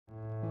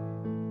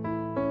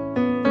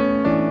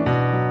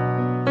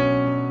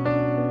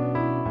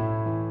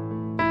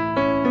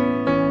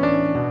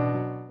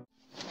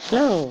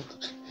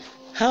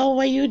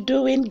are you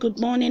doing? Good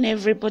morning,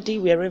 everybody,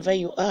 wherever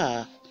you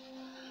are.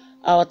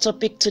 Our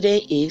topic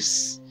today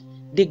is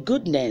the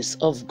goodness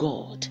of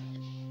God.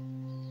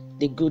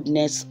 The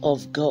goodness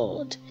of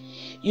God.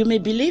 You may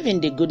believe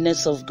in the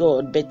goodness of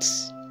God, but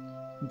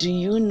do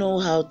you know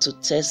how to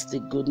test the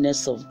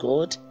goodness of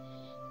God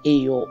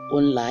in your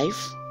own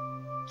life?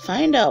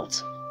 Find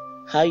out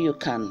how you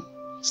can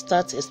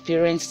start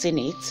experiencing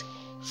it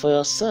for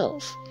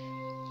yourself.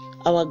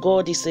 Our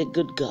God is a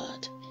good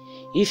God.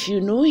 If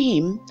you know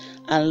Him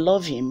and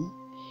love Him,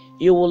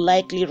 you will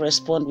likely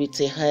respond with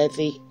a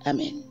healthy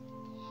amen.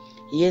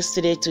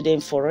 Yesterday, today,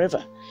 and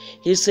forever.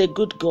 He's a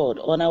good God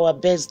on our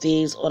best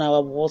days, on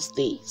our worst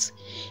days.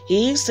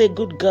 He is a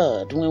good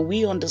God when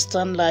we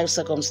understand life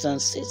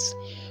circumstances.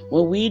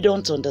 When we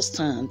don't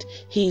understand,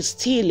 He is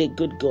still a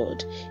good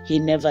God. He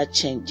never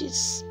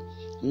changes.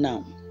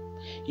 Now,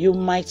 you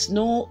might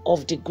know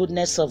of the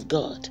goodness of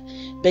God,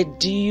 but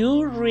do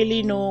you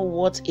really know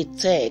what it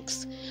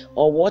takes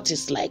or what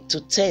it's like to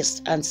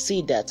test and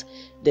see that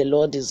the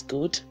Lord is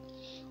good?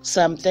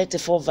 Psalm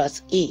 34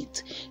 verse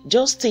 8.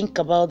 Just think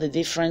about the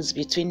difference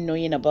between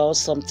knowing about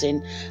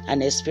something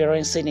and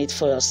experiencing it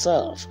for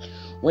yourself.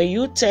 When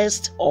you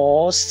test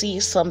or see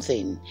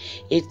something,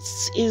 it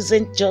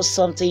isn't just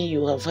something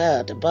you have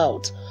heard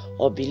about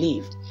or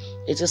believe.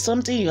 It is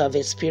something you have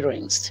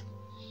experienced.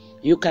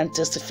 You can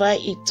testify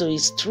it to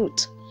its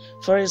truth.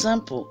 For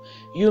example,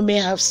 you may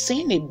have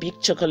seen a big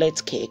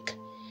chocolate cake,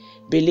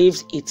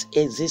 believed it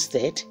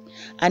existed,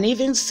 and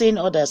even seen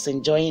others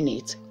enjoying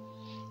it.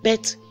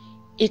 But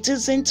it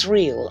isn't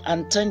real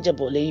and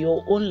tangible in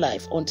your own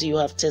life until you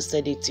have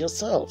tested it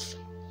yourself.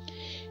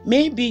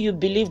 Maybe you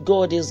believe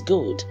God is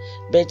good,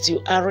 but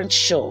you aren't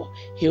sure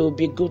He will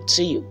be good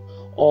to you,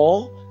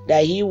 or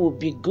that He will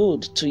be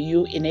good to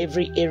you in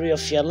every area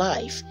of your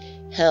life,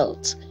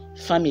 health,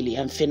 family,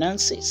 and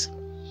finances.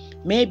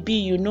 Maybe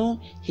you know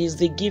He's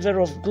the giver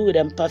of good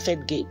and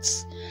perfect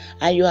gifts,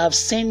 and you have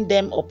seen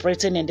them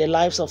operating in the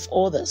lives of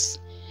others.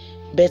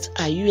 But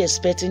are you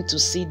expecting to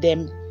see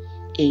them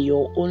in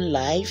your own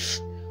life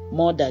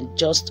more than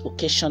just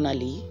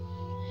occasionally?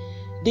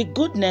 The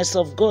goodness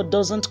of God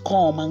doesn't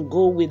come and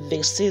go with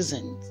the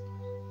seasons.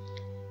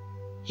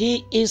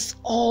 He is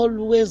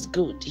always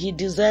good. He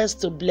desires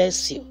to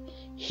bless you,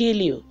 heal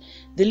you,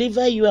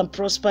 deliver you, and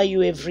prosper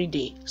you every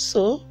day.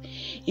 So,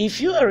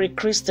 if you are a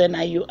Christian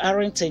and you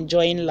aren't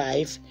enjoying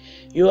life,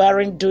 you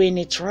aren't doing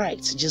it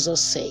right.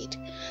 Jesus said,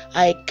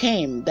 I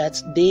came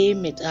that they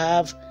may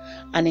have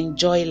and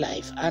enjoy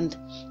life, and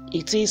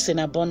it is in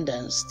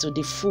abundance to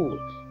the full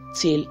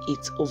till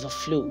it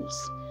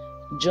overflows.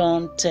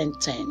 John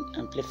 10:10,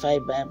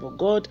 Amplified Bible.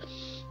 God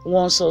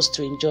wants us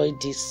to enjoy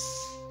this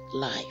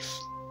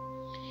life.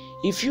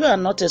 If you are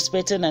not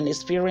expecting and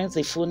experience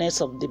the fullness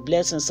of the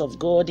blessings of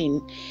God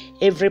in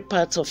every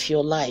part of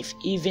your life,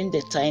 even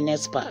the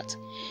tiniest part,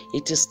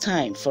 it is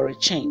time for a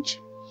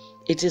change.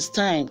 It is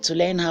time to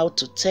learn how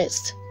to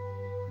test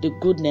the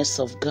goodness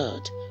of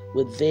God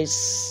with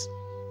these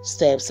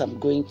steps I'm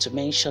going to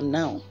mention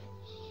now.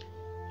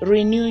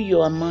 Renew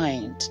your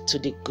mind to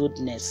the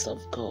goodness of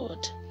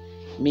God,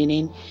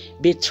 meaning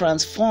be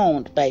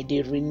transformed by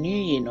the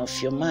renewing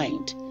of your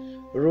mind.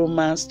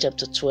 Romans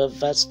chapter 12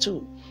 verse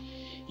 2.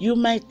 You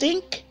might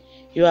think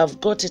you have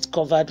got it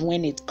covered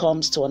when it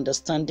comes to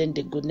understanding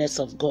the goodness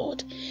of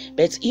God.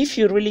 But if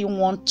you really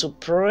want to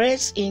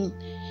press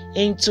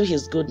into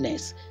His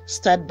goodness,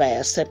 start by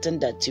accepting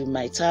that you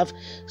might have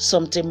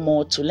something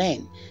more to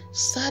learn.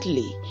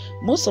 Sadly,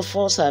 most of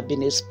us have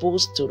been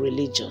exposed to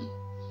religion.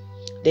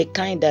 The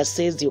kind that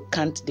says you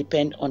can't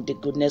depend on the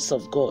goodness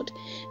of God.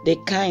 The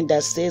kind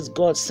that says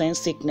God sends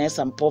sickness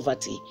and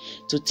poverty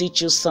to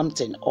teach you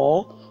something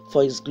or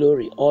for His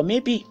glory. Or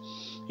maybe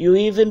you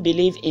even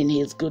believe in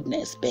His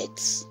goodness,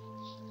 but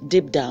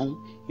deep down,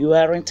 you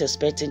aren't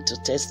expecting to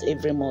test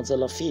every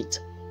morsel of it.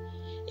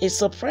 It's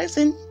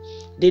surprising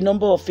the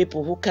number of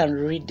people who can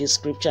read the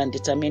scripture and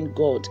determine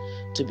God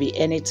to be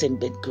anything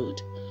but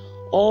good.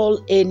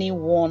 All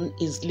anyone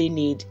easily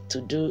needs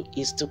to do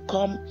is to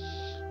come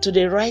to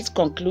the right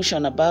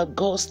conclusion about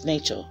God's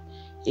nature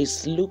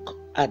is look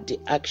at the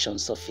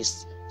actions of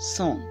His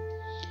Son.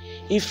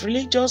 If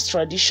religious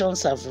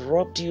traditions have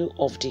robbed you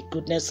of the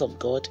goodness of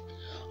God,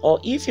 or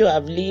if you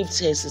have lived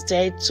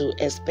hesitant to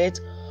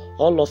expect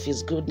all of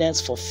His goodness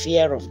for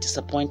fear of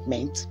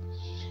disappointment,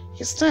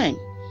 it's time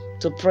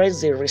to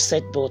press the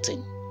reset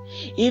button.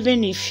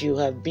 Even if you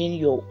have been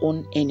your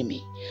own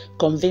enemy,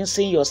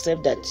 convincing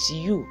yourself that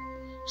you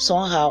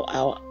somehow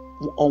are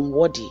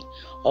unworthy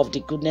of the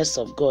goodness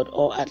of God,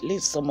 or at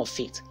least some of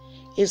it,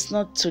 it's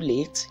not too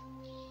late.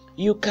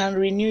 You can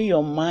renew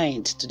your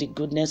mind to the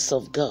goodness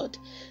of God.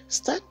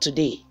 Start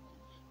today,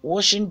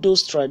 washing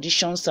those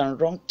traditions and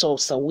wrong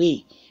thoughts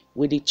away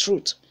with the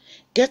truth.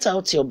 Get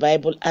out your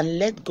Bible and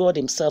let God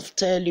Himself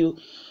tell you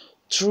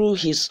through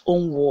His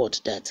own word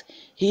that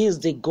He is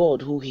the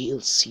God who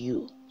heals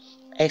you.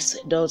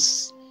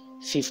 Exodus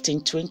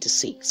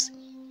 15:26.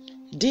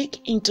 Dig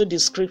into the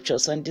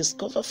scriptures and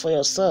discover for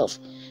yourself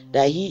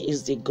that He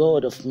is the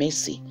God of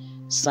mercy.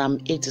 Psalm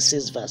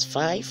 86 verse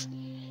 5.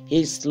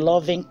 His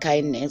loving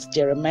kindness,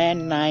 Jeremiah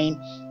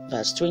 9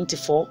 verse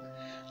 24.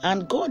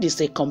 And God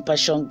is a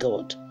compassion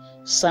God,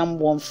 Psalm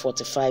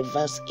 145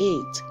 verse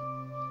 8.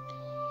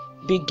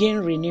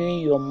 Begin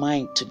renewing your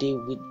mind today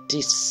with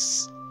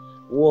these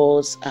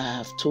words I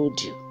have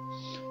told you.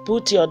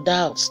 Put your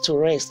doubts to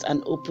rest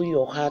and open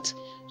your heart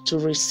to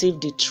receive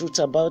the truth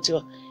about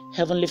your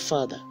Heavenly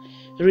Father.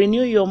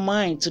 Renew your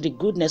mind to the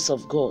goodness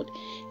of God.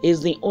 It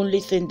is the only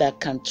thing that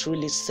can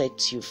truly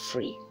set you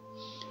free.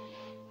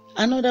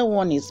 Another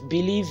one is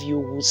believe you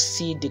will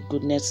see the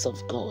goodness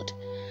of God.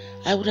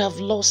 I would have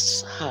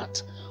lost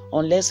heart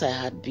unless I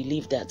had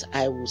believed that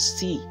I will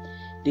see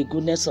the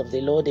goodness of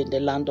the Lord in the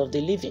land of the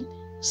living.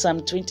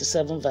 Psalm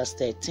 27 verse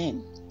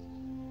 13.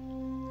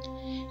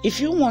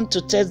 If you want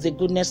to test the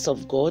goodness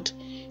of God,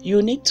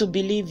 you need to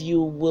believe you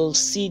will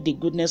see the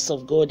goodness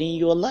of God in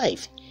your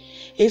life.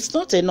 It's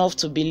not enough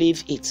to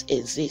believe it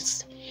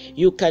exists.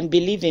 You can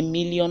believe $1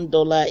 million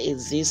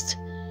exists,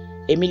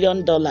 $1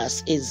 million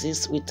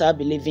exists without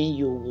believing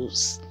you will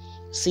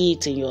see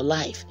it in your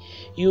life.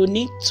 You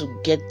need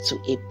to get to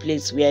a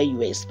place where you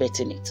are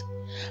expecting it.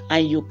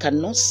 And you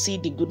cannot see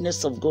the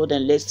goodness of God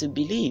unless you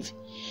believe.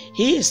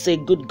 He is a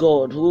good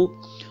God who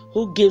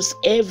gives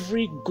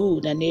every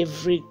good and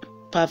every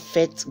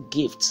perfect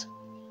gift.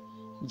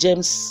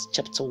 James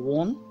chapter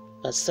 1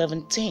 verse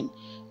 17,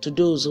 to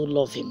those who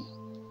love him.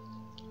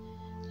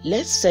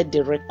 Let's set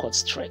the record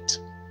straight.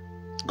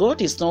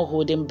 God is not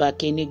holding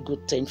back any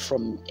good thing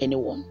from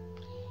anyone.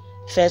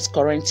 1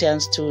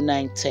 Corinthians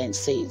 2:9-10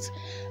 says,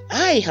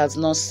 Eye has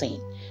not seen,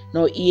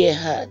 nor ear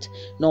heard,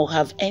 nor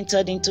have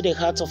entered into the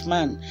heart of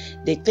man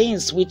the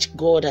things which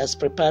God has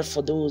prepared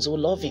for those who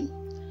love him.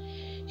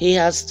 He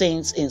has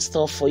things in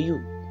store for you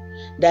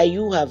that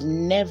you have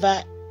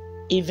never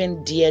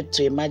even dared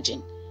to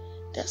imagine.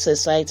 That's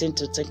exciting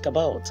to think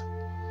about.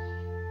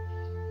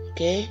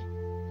 Okay?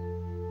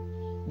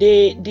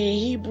 The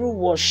Hebrew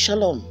word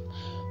shalom,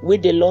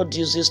 which the Lord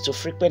uses to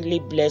frequently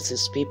bless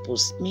his people,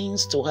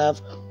 means to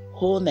have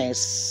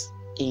wholeness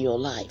in your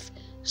life,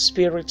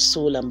 spirit,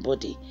 soul, and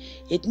body.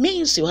 It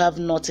means you have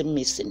nothing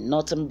missing,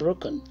 nothing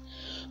broken.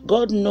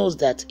 God knows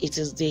that it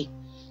is the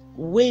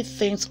way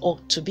things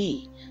ought to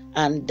be,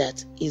 and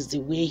that is the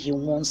way he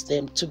wants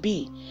them to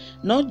be.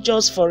 Not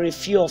just for a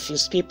few of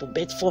his people,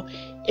 but for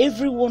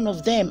every one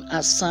of them,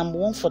 as Psalm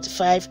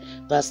 145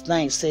 verse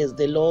 9 says,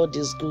 the Lord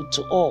is good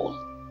to all.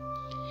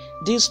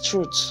 This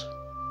truth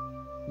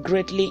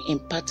greatly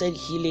imparted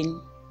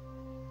healing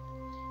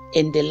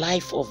in the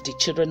life of the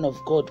children of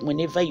God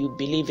whenever you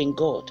believe in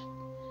God.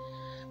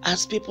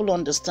 As people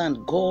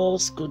understand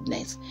God's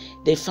goodness,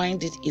 they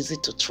find it easy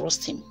to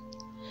trust him.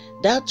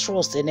 That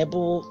trust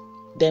enables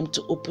them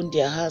to open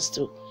their hearts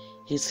to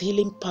his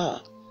healing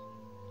power.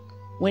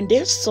 When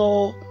they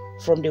saw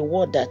from the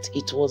word that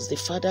it was the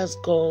Father's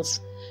God's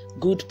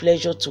good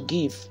pleasure to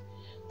give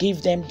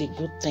them the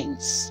good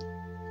things.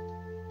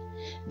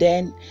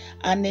 Then,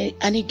 and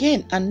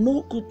again, and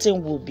no good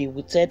thing will be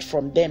withheld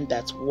from them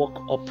that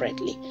walk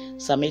uprightly.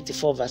 Psalm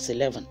 84 verse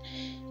 11.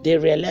 They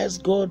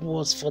realized God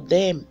was for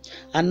them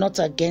and not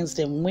against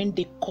them. When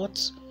they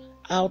caught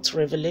out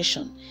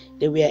revelation,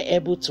 they were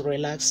able to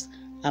relax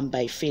and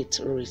by faith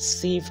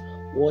receive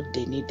what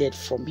they needed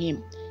from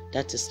him.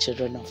 That is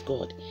children of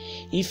God.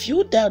 If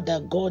you doubt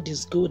that God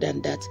is good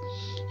and that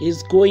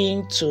he's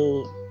going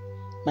to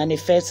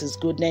manifest his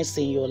goodness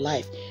in your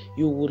life,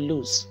 you will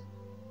lose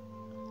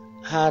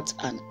heart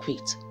and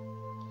quit.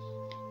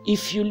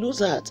 If you lose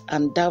heart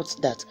and doubt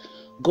that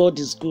God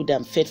is good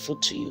and faithful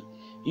to you,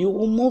 you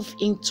will move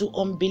into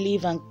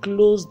unbelief and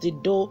close the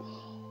door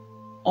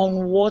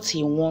on what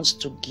he wants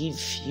to give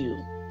you.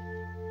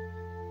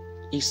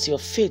 Is your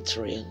faith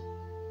real?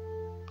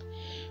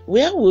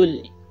 Where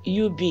will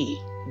you be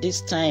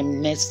this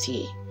time next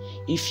year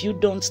if you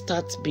don't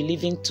start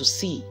believing to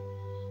see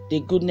the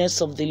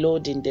goodness of the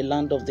Lord in the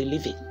land of the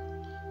living?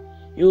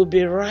 You will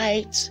be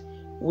right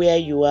where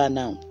you are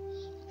now.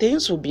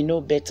 Things will be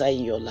no better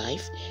in your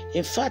life.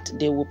 In fact,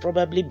 they will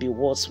probably be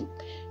worse,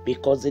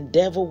 because the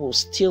devil will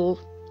still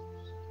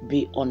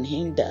be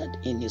unhindered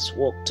in his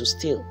work to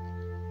steal,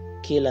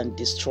 kill, and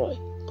destroy.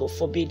 God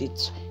forbid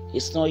it.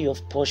 It's not your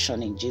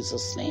portion in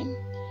Jesus' name.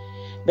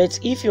 But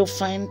if you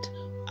find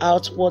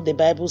out what the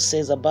Bible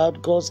says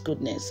about God's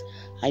goodness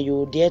and you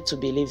will dare to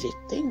believe it,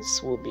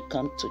 things will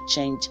become to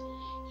change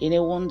in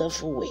a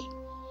wonderful way.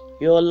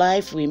 Your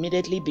life will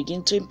immediately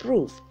begin to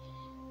improve.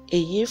 A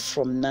year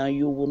from now,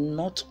 you will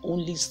not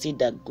only see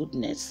that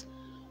goodness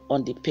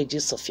on the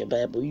pages of your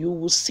Bible, you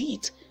will see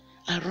it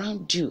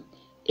around you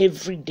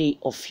every day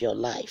of your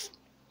life.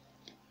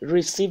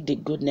 Receive the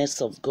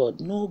goodness of God.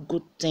 No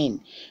good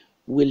thing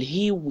will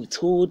he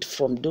withhold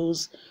from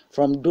those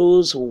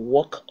who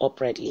walk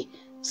uprightly.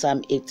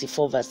 Psalm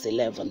 84 verse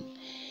 11.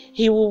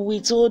 He will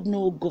withhold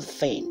no good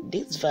thing.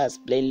 This verse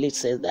plainly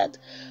says that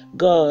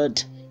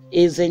God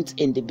isn't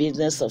in the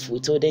business of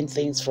withholding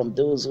things from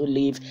those who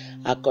live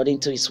according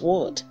to his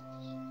word.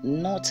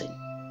 Nothing.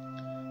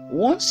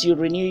 Once you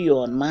renew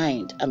your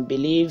mind and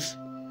believe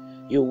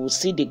you will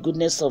see the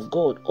goodness of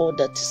God, all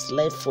that is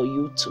left for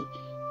you to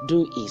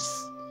do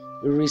is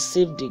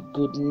receive the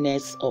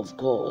goodness of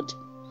God.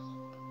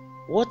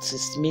 What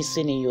is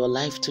missing in your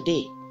life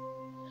today?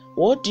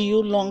 What do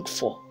you long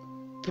for,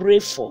 pray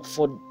for,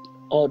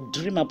 or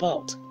dream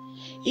about?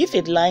 If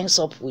it lines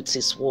up with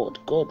His word,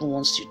 God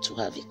wants you to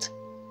have it.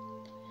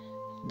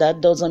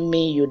 That doesn't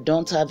mean you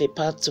don't have a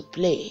part to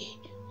play.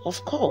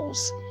 Of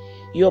course,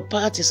 your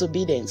part is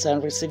obedience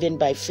and receiving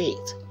by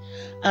faith.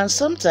 And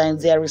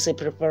sometimes there is a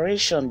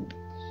preparation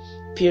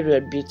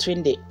period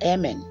between the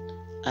amen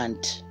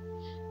and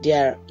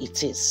there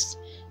it is.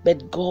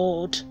 But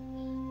God,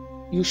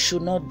 you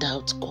should not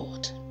doubt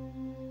God.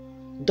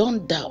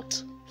 Don't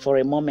doubt for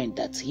a moment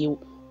that He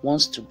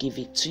wants to give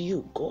it to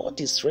you. God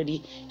is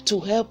ready to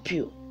help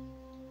you.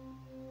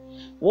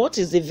 What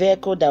is the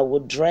vehicle that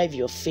will drive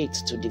your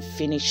faith to the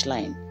finish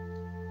line?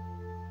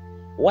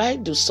 Why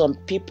do some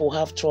people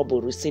have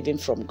trouble receiving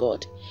from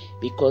God?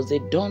 Because they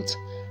don't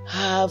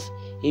have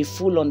a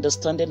full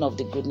understanding of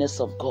the goodness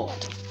of God.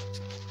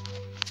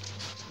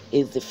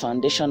 It's the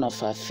foundation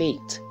of our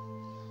faith.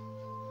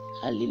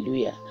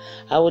 Hallelujah.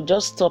 I will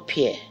just stop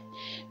here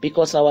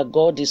because our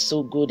God is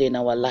so good in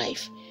our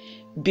life.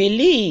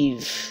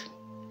 Believe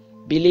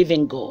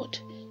in God,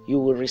 you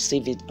will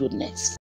receive His goodness.